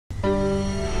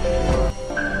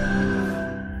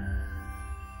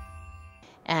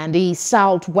And the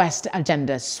Southwest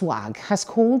Agenda SWAG has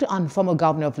called on former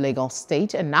governor of Lagos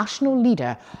State and national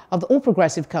leader of the All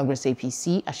Progressive Congress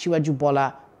APC, Asiwaju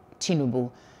Bola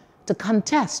Tinubu, to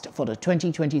contest for the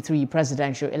 2023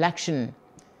 presidential election.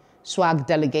 SWAG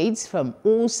delegates from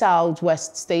all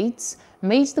Southwest states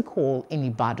made the call in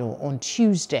Ibadan on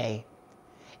Tuesday.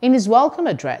 In his welcome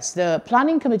address, the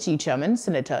Planning Committee Chairman,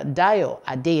 Senator Dayo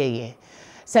Adeyeye,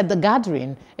 said the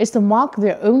gathering is to mark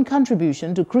their own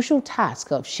contribution to the crucial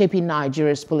task of shaping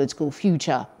Nigeria's political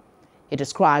future. He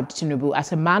described Tinubu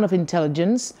as a man of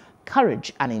intelligence,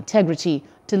 courage and integrity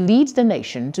to lead the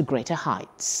nation to greater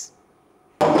heights.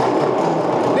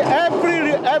 Every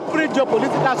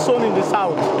geopolitical zone in the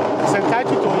South is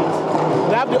entitled to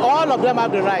it. All of them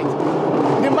have the right.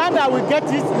 The man that will get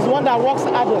it is the one that works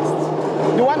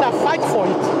hardest, the one that fights for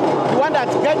it, the one that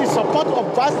gets the support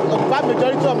of vast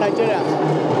majority of Nigerians.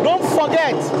 Don't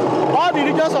forget, all the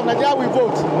regions of Nigeria will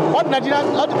vote. All the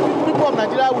people of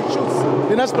Nigeria will choose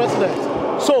the next president.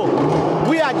 So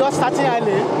we are just starting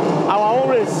early our own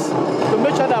race to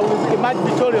make sure that we emerge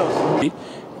victorious.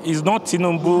 It's not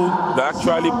Tinubu that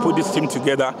actually put this team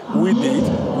together. We did.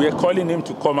 We are calling him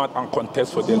to come out and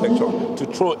contest for the election, to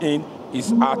throw in his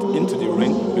heart into the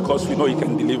ring, because we know he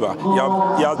can deliver.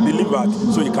 He has delivered,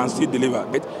 so he can still deliver.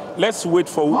 But let's wait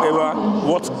for whoever,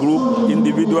 what group,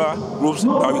 individual groups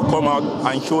that will come out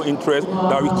and show interest,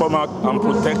 that will come out and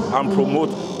protect and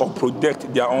promote or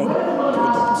protect their own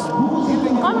products.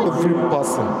 Every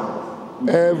person,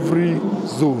 every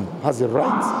zone has a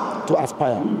right to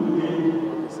aspire.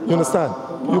 You understand?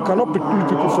 You cannot preclude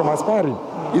people from aspiring.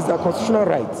 It's their constitutional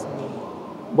right.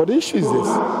 But the issue is this.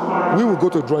 We will go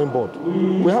to the drawing board.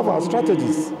 We have our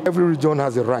strategies. Every region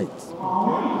has a right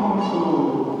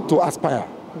to aspire.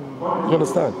 You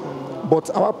understand?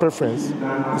 But our preference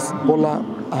is Bola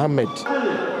Ahmed.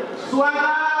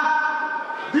 Swagger,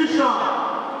 vision,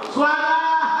 swagger.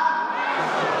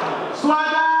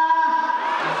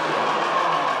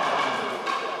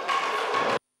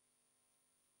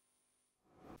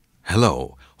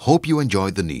 Hello, hope you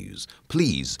enjoyed the news.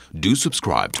 Please do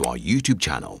subscribe to our YouTube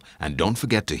channel and don't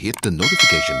forget to hit the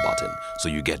notification button so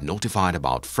you get notified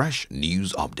about fresh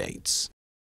news updates.